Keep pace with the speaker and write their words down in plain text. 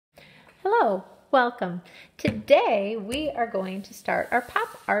Hello, welcome. Today we are going to start our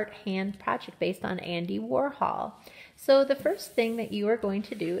pop art hand project based on Andy Warhol. So the first thing that you are going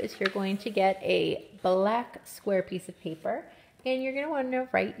to do is you're going to get a black square piece of paper and you're going to want to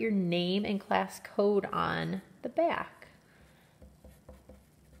write your name and class code on the back.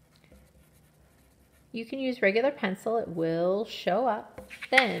 You can use regular pencil, it will show up.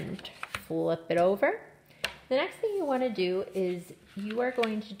 Then flip it over. The next thing you want to do is you are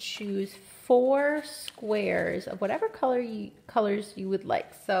going to choose 4 squares of whatever colors you would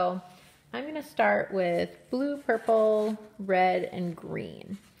like. So I'm going to start with blue, purple, red, and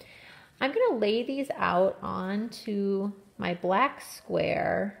green. I'm going to lay these out onto my black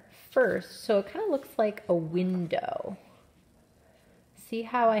square first so it kind of looks like a window. See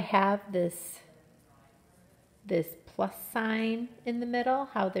how I have this plus sign in the middle,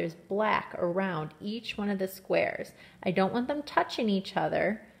 how there's black around each one of the squares. I don't want them touching each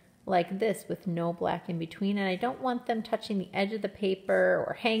other like this with no black in between, and I don't want them touching the edge of the paper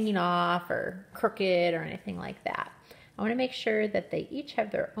or hanging off or crooked or anything like that. I want to make sure that they each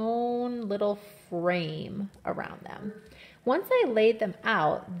have their own little frame around them. Once I laid them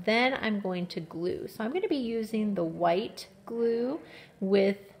out, then I'm going to glue. So I'm going to be using the white glue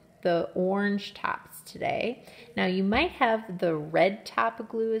with the orange tops today. Now you might have the red top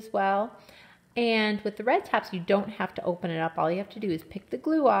glue as well. And with the red tops, you don't have to open it up. All you have to do is pick the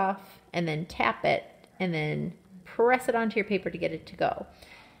glue off and then tap it and then press it onto your paper to get it to go.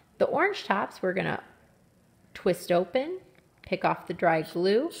 The orange tops, we're gonna twist open, pick off the dry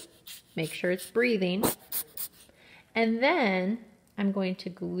glue, make sure it's breathing. And then I'm going to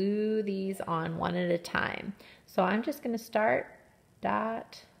glue these on one at a time. So I'm just gonna start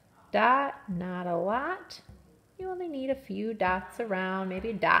dot, dot, not a lot. You only need a few dots around, maybe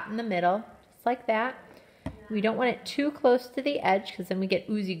a dot in the middle, just like that. We don't want it too close to the edge because then we get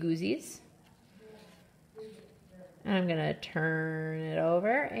oozy goozies. And I'm gonna turn it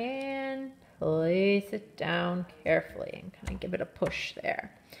over and place it down carefully and kind of give it a push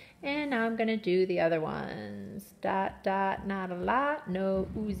there. And now I'm gonna do the other ones. Dot, dot, not a lot, no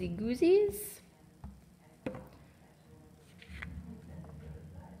oozy goozies.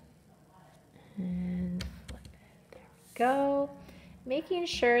 And flip it. There we go. Making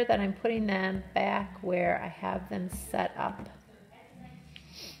sure that I'm putting them back where I have them set up.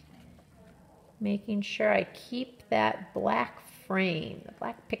 Making sure I keep that black frame, the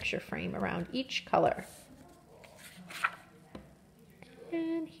black picture frame around each color.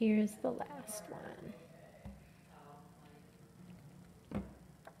 And here's the last one.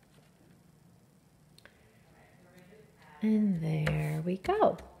 And there we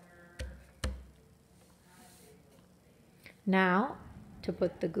go. Now, to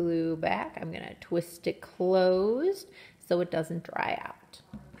put the glue back, I'm going to twist it closed so it doesn't dry out.